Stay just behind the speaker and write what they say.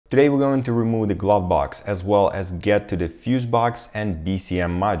Today we're going to remove the glove box as well as get to the fuse box and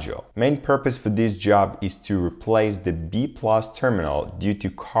BCM module. Main purpose for this job is to replace the B plus terminal due to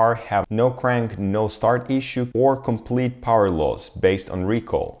car have no crank, no start issue or complete power loss based on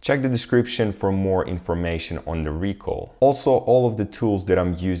recall. Check the description for more information on the recall. Also, all of the tools that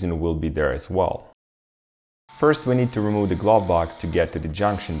I'm using will be there as well. First, we need to remove the glove box to get to the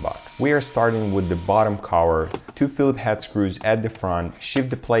junction box. We are starting with the bottom cover, 2 Phillips head screws at the front, shift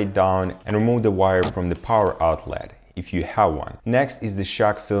the plate down and remove the wire from the power outlet, if you have one. Next is the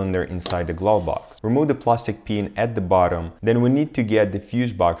shock cylinder inside the glove box. Remove the plastic pin at the bottom, then we need to get the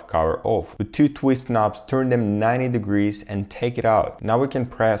fuse box cover off. With 2 twist knobs, turn them 90 degrees and take it out. Now we can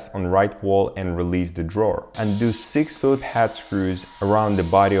press on right wall and release the drawer. Undo 6 Phillips head screws around the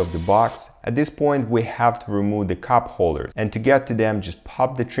body of the box. At this point, we have to remove the cup holders, and to get to them, just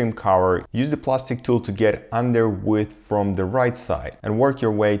pop the trim cover, use the plastic tool to get under width from the right side and work your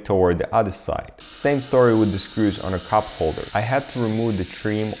way toward the other side. Same story with the screws on a cup holder. I had to remove the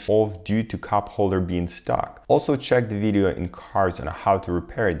trim off due to cup holder being stuck. Also check the video in cards on how to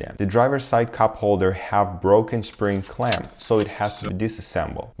repair them. The driver's side cup holder have broken spring clamp, so it has to be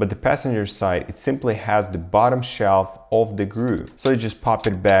disassembled. But the passenger side, it simply has the bottom shelf of the groove, so you just pop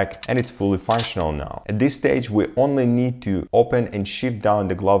it back and it's fully functional now. At this stage, we only need to open and shift down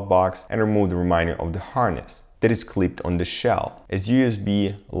the glove box and remove the remainder of the harness that is clipped on the shell, as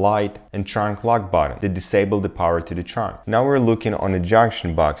USB, light and trunk lock button that disable the power to the trunk. Now we're looking on a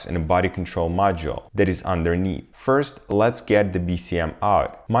junction box and a body control module that is underneath. First, let's get the BCM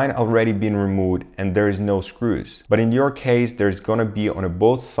out. Mine already been removed and there is no screws, but in your case there's gonna be on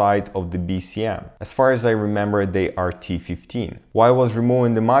both sides of the BCM. As far as I remember, they are T15. Why I was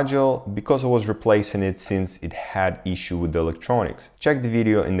removing the module? Because I was replacing it since it had issue with the electronics. Check the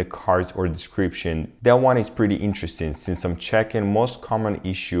video in the cards or description. That one is pretty interesting since I'm checking most common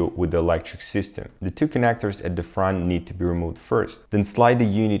issue with the electric system. The 2 connectors at the front need to be removed first. Then slide the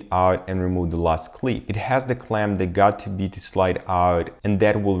unit out and remove the last clip. It has the clamp that got to be to slide out, and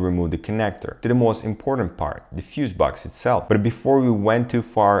that will remove the connector. To the most important part, the fuse box itself. But before we went too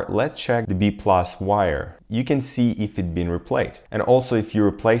far, let's check the B plus wire. You can see if it's been replaced. And also, if you're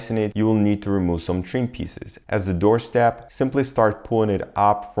replacing it, you will need to remove some trim pieces. As the door step, simply start pulling it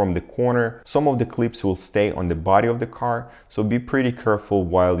up from the corner. Some of the clips will stay on the body of the car, so be pretty careful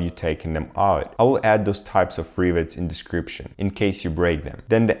while you're taking them out. I will add those types of rivets in description in case you break them.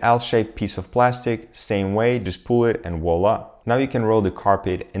 Then the L-shaped piece of plastic, same way, just pull it and voila. Now you can roll the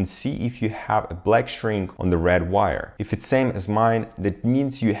carpet and see if you have a black shrink on the red wire. If it's same as mine, that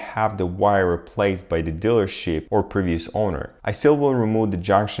means you have the wire replaced by the dealership or previous owner. I still will remove the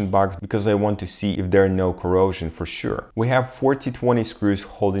junction box because I want to see if there are no corrosion for sure. We have 40-20 screws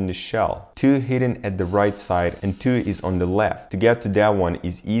holding the shell, 2 hidden at the right side and 2 is on the left. To get to that one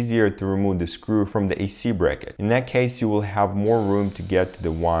is easier to remove the screw from the AC bracket. In that case, you will have more room to get to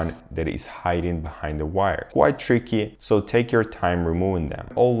the one that is hiding behind the wire. Quite tricky, so take your time removing them.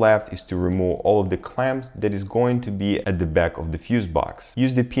 All left is to remove all of the clamps that is going to be at the back of the fuse box.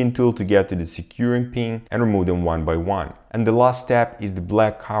 Use the pin tool to get to the securing pin and remove them one by one. And the last step is the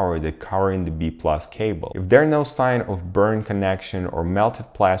black cover that covering the B plus cable. If there are no sign of burn connection or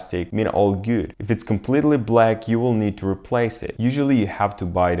melted plastic, mean all good. If it's completely black, you will need to replace it. Usually you have to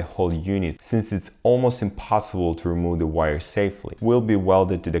buy the whole unit since it's almost impossible to remove the wire safely. It will be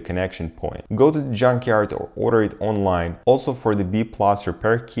welded to the connection point. Go to the junkyard or order it online. Also for the B plus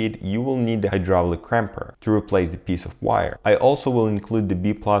repair kit, you will need the hydraulic crimper to replace the piece of wire. I also will include the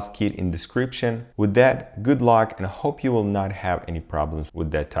B plus kit in description. With that, good luck and I hope you will not have any problems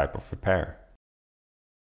with that type of repair.